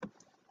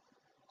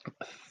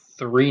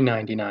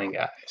$3.99,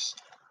 guys.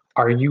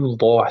 Are you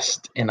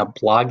lost in a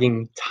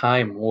blogging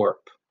time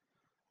warp?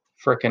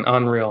 Freaking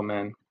unreal,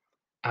 man.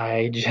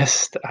 I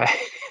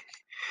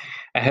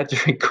I had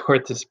to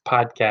record this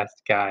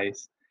podcast,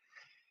 guys.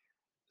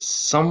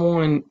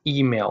 Someone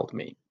emailed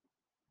me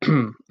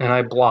and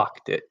I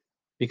blocked it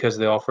because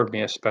they offered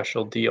me a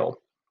special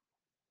deal.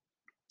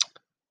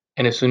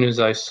 And as soon as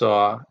I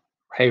saw,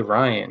 hey,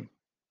 Ryan,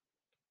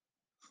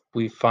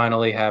 we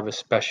finally have a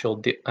special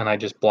deal, and I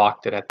just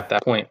blocked it at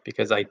that point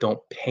because I don't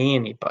pay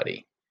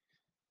anybody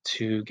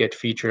to get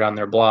featured on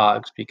their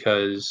blogs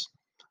because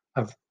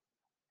I've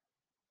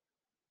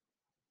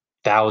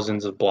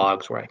thousands of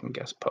blogs where I can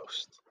guest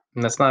post.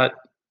 And that's not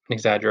an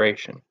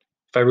exaggeration.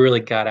 If I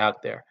really got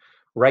out there.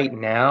 Right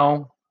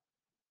now,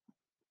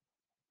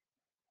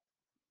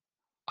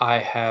 I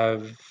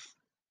have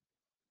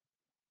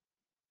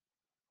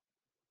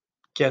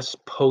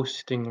guest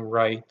posting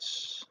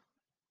rights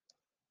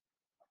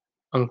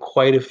on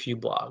quite a few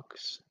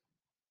blogs.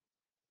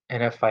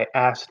 And if I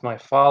asked my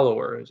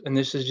followers, and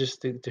this is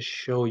just to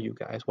show you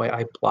guys why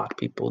I block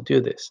people who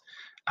do this,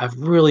 I've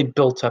really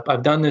built up.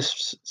 I've done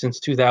this since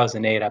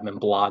 2008. I've been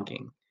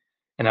blogging,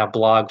 and I've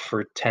blogged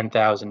for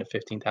 10,000 to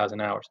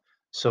 15,000 hours.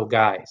 So,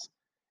 guys,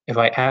 if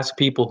I ask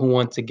people who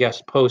want to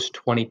guest post,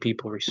 20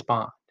 people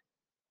respond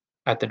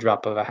at the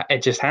drop of a hat.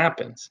 It just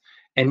happens.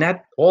 And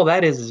that all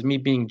that is me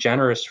being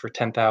generous for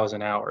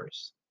 10,000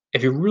 hours.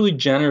 If you're really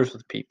generous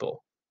with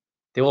people,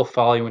 they will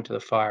follow you into the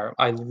fire.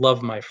 I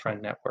love my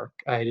friend network.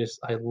 I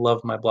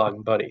love my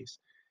blogging buddies.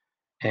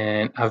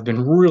 And I've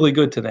been really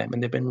good to them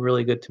and they've been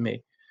really good to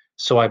me.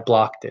 So I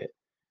blocked it.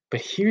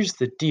 But here's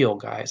the deal,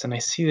 guys, and I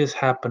see this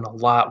happen a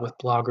lot with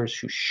bloggers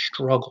who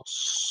struggle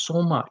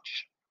so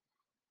much.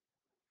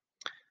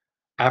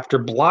 After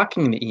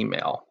blocking the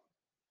email,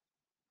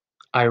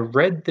 I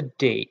read the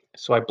date,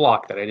 so I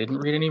blocked it. I didn't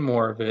read any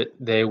more of it.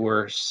 They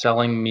were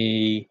selling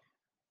me,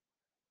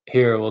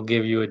 here, we'll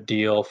give you a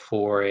deal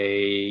for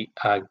a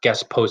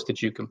guest post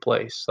that you can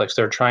place. Like,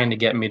 so they're trying to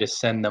get me to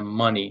send them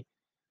money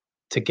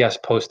to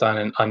guest post on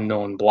an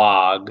unknown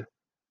blog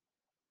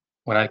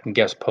when I can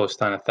guest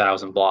post on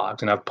 1,000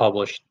 blogs, and I've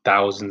published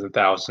thousands and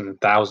thousands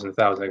and thousands and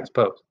thousands of guest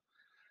posts.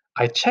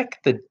 I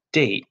checked the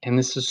date, and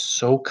this is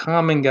so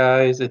common,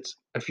 guys. It's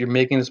if you're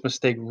making this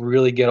mistake,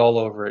 really get all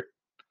over it,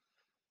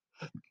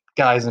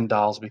 guys and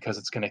dolls, because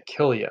it's going to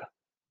kill you.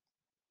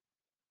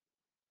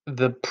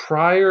 The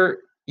prior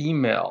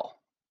email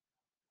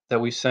that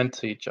we sent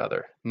to each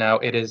other. Now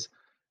it is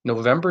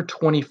November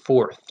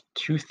 24th,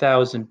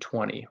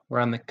 2020. We're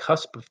on the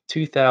cusp of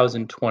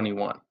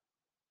 2021.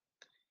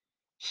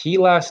 He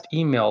last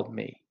emailed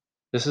me.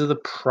 This is the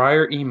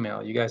prior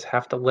email. You guys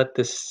have to let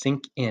this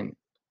sink in.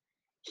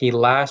 He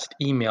last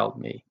emailed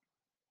me.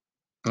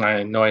 I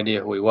had no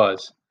idea who he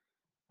was.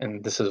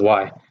 And this is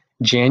why.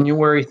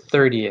 January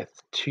 30th,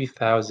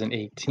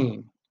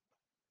 2018.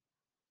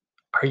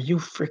 Are you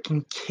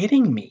freaking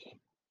kidding me?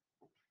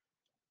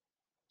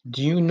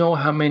 Do you know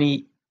how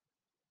many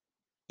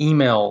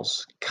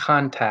emails,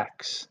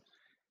 contacts,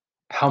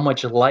 how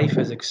much life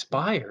has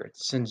expired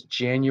since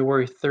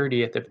January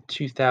 30th of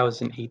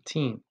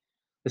 2018?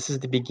 This is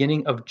the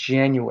beginning of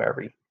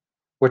January.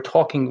 We're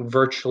talking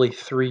virtually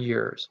 3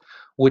 years,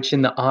 which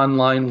in the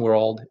online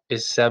world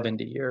is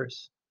 70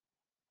 years.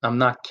 I'm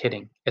not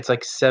kidding. It's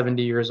like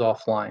 70 years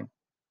offline.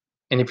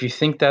 And if you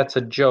think that's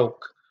a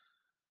joke,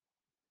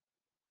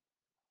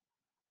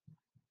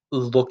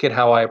 look at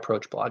how I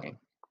approach blogging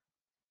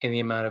and the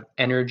amount of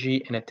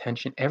energy and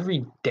attention.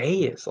 Every day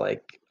is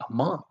like a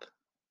month.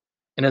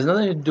 And it has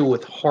nothing to do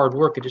with hard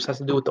work. It just has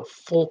to do with the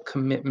full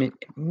commitment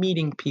and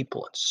meeting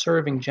people and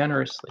serving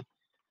generously.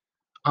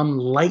 I'm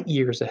light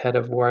years ahead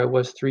of where I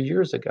was 3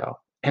 years ago,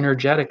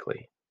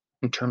 energetically,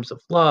 in terms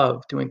of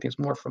love, doing things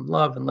more from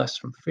love and less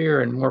from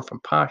fear and more from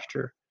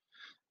posture,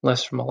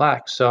 less from a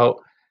lack.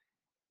 So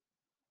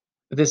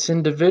this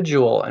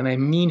individual, and I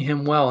mean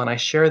him well, and I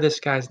share this,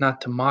 guys,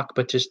 not to mock,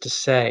 but just to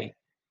say,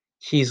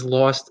 he's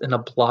lost in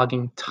a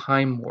blogging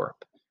time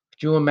warp.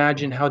 Could you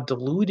imagine how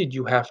deluded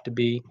you have to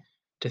be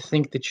to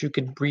think that you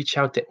could reach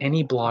out to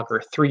any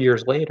blogger 3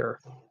 years later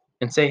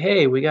and say,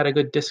 hey, we got a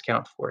good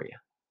discount for you?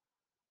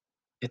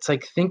 It's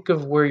like, think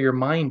of where your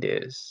mind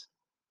is,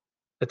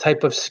 the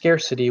type of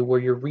scarcity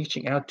where you're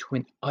reaching out to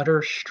an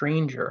utter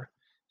stranger.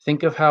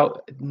 Think of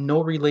how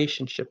no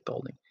relationship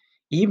building.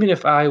 Even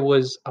if I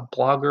was a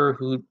blogger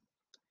who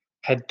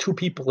had 2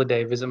 people a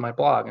day visit my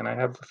blog, and I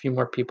have a few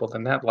more people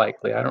than that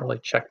likely. I don't really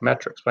check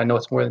metrics, but I know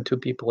it's more than 2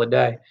 people a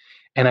day,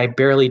 and I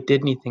barely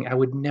did anything, I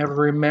would never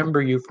remember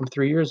you from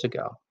 3 years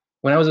ago.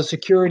 When I was a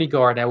security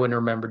guard, I wouldn't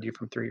have remembered you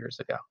from 3 years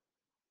ago.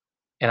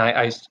 And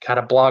I had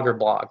a blogger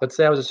blog. Let's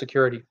say I was a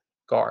security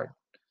guard.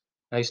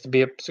 I used to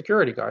be a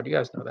security guard. You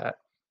guys know that.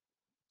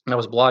 And I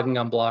was blogging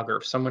on Blogger.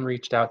 If someone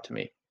reached out to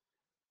me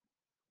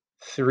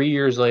 3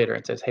 years later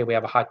and says, hey, we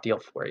have a hot deal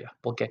for you,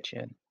 we'll get you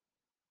in.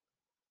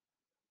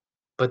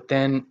 But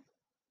then,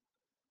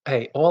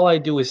 hey, all I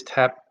do is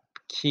tap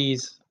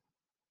keys,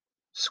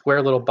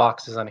 square little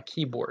boxes on a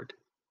keyboard.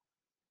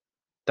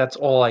 That's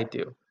all I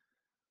do.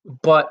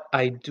 But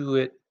I do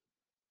it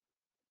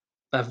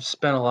I've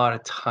spent a lot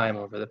of time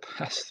over the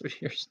past 3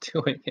 years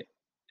doing it.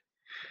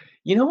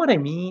 You know what I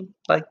mean?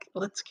 Like,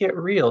 let's get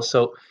real.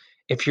 So,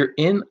 if you're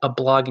in a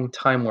blogging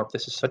time warp,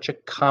 this is such a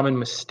common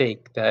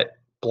mistake that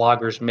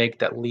bloggers make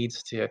that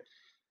leads to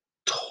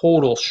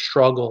total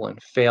struggle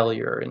and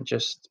failure and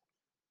just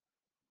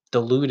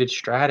diluted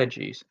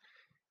strategies.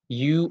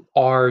 You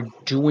are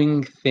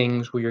doing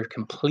things where you're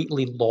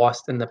completely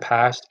lost in the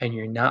past and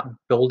you're not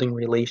building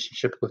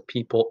relationships with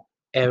people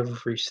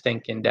every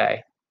stinking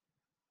day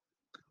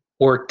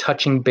or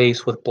touching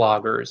base with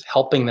bloggers,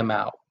 helping them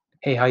out.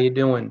 Hey, how you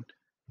doing?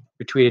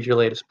 Retweeted your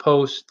latest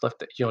post,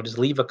 just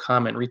leave a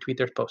comment, retweet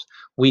their post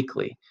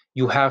weekly.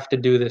 You have to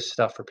do this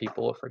stuff for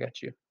people who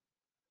forget you.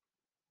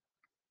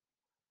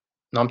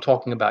 Now I'm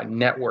talking about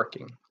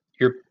networking.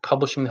 You're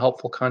publishing the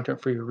helpful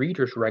content for your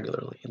readers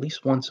regularly, at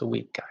least once a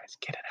week, guys.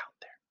 Get it out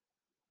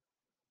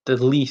there.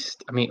 The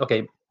least, I mean,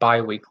 okay,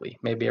 bi-weekly,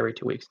 maybe every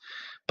 2 weeks.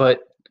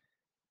 But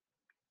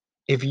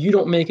if you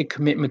don't make a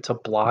commitment to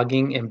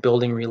blogging and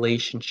building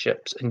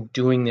relationships and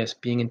doing this,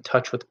 being in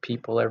touch with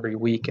people every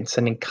week and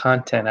sending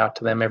content out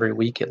to them every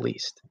week at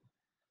least,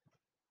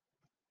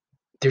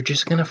 they're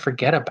just going to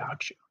forget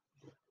about you.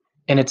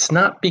 And it's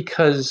not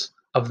because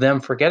of them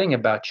forgetting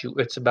about you,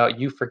 it's about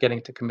you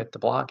forgetting to commit to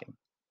blogging.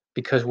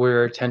 Because where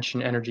your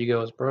attention energy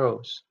goes,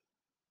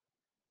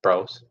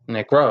 and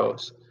it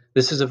grows.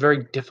 This is a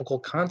very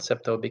difficult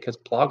concept though, because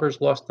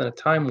bloggers lost in a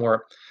time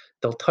warp,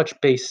 they'll touch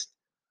base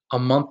a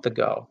month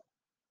ago,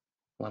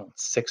 well,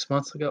 6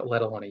 months ago,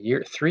 let alone a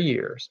year, 3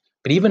 years.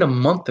 But even a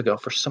month ago,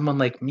 for someone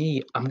like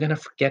me, I'm gonna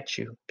forget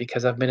you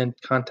because I've been in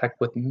contact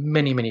with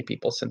many, many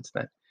people since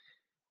then.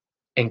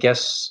 And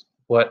guess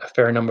what a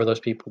fair number of those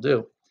people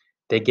do?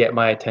 They get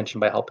my attention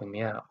by helping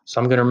me out.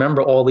 So I'm going to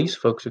remember all these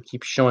folks who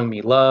keep showing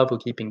me love, who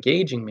keep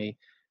engaging me,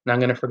 and I'm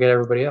going to forget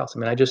everybody else. I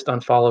mean, I just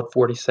unfollowed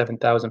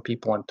 47,000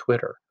 people on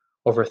Twitter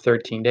over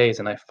 13 days,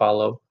 and I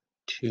follow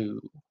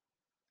 2.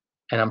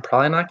 And I'm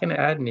probably not going to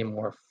add any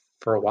more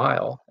for a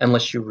while,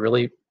 unless you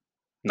really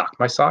knock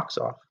my socks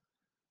off.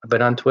 I've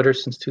been on Twitter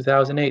since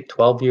 2008,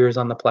 12 years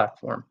on the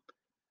platform,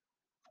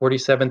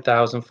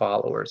 47,000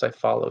 followers. I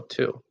followed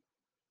 2.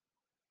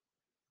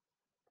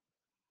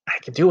 I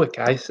can do it,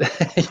 guys.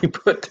 You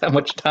put that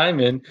much time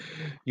in,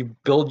 you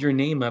build your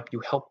name up,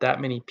 you help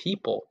that many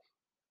people.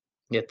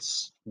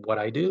 It's what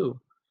I do.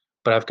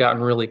 But I've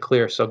gotten really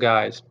clear. So,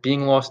 guys,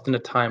 being lost in a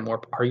time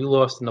warp, are you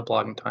lost in a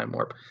blogging time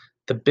warp?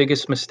 The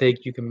biggest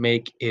mistake you can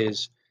make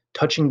is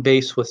touching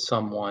base with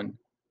someone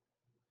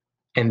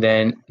and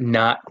then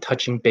not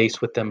touching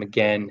base with them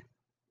again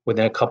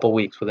within a couple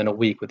weeks, within a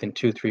week, within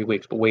 2, 3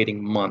 weeks, but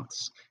waiting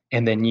months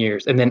and then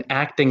years, and then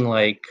acting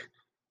like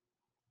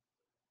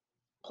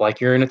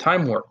you're in a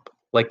time warp.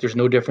 Like there's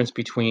no difference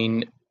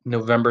between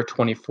November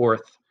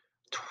 24th,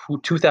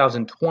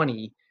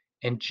 2020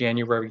 and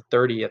January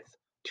 30th,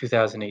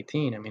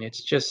 2018. I mean,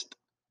 it's just,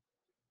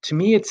 to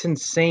me, it's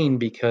insane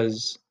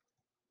because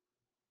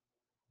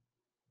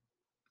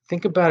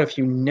think about if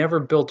you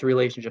never built a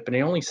relationship and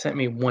they only sent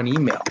me 1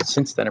 email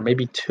since then, or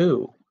maybe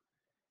 2,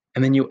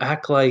 and then you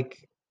act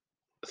like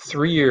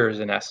 3 years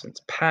in essence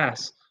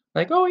pass,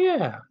 like, oh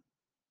yeah,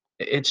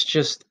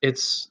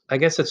 I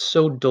guess it's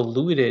so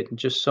diluted and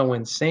just so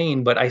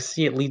insane, but I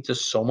see it leads to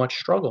so much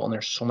struggle, and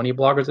there's so many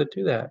bloggers that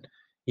do that.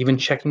 Even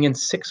checking in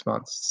 6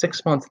 months.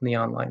 6 months in the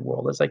online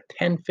world is like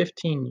 10,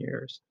 15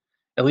 years,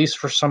 at least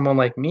for someone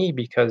like me,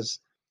 because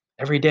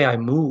every day I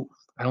move.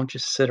 I don't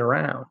just sit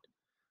around.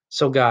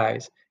 So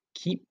guys,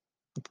 keep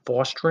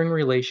fostering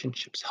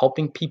relationships,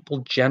 helping people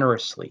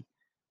generously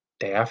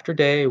day after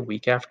day,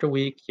 week after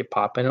week. You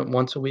pop in it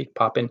once a week,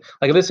 pop in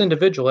like this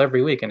individual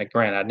every week. And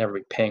granted, I'd never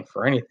be paying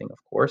for anything, of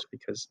course,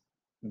 because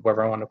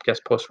wherever I want to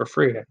guest post for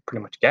free, I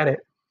pretty much get it.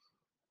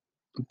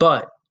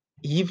 But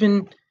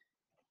even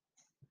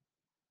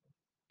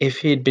if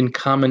he had been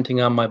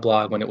commenting on my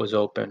blog when it was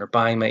open or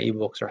buying my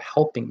ebooks or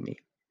helping me,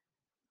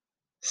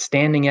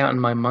 standing out in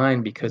my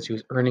mind because he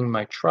was earning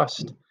my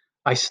trust,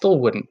 I still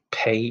wouldn't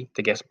pay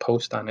to guest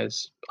post on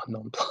his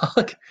unknown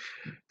blog,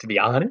 to be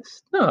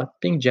honest. No,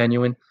 being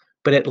genuine.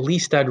 But at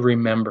least I'd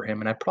remember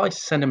him and I'd probably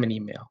send him an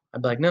email.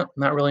 I'd be like, no,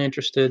 not really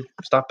interested.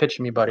 Stop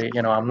pitching me, buddy.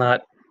 I'm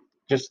not,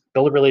 just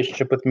build a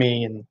relationship with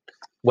me and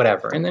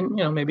whatever. And then,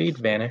 maybe he'd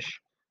vanish.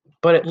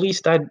 But at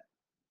least I'd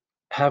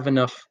have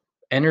enough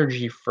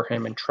energy for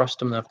him and trust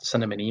him enough to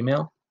send him an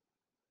email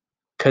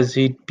because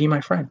he'd be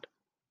my friend.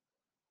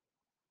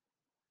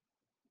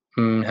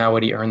 How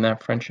would he earn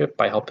that friendship?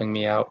 By helping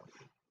me out,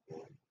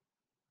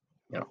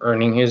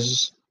 earning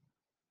his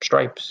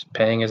stripes,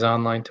 paying his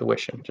online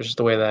tuition. Just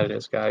the way that it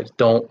is, guys.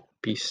 Don't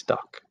be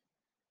stuck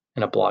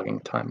in a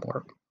blogging time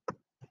warp.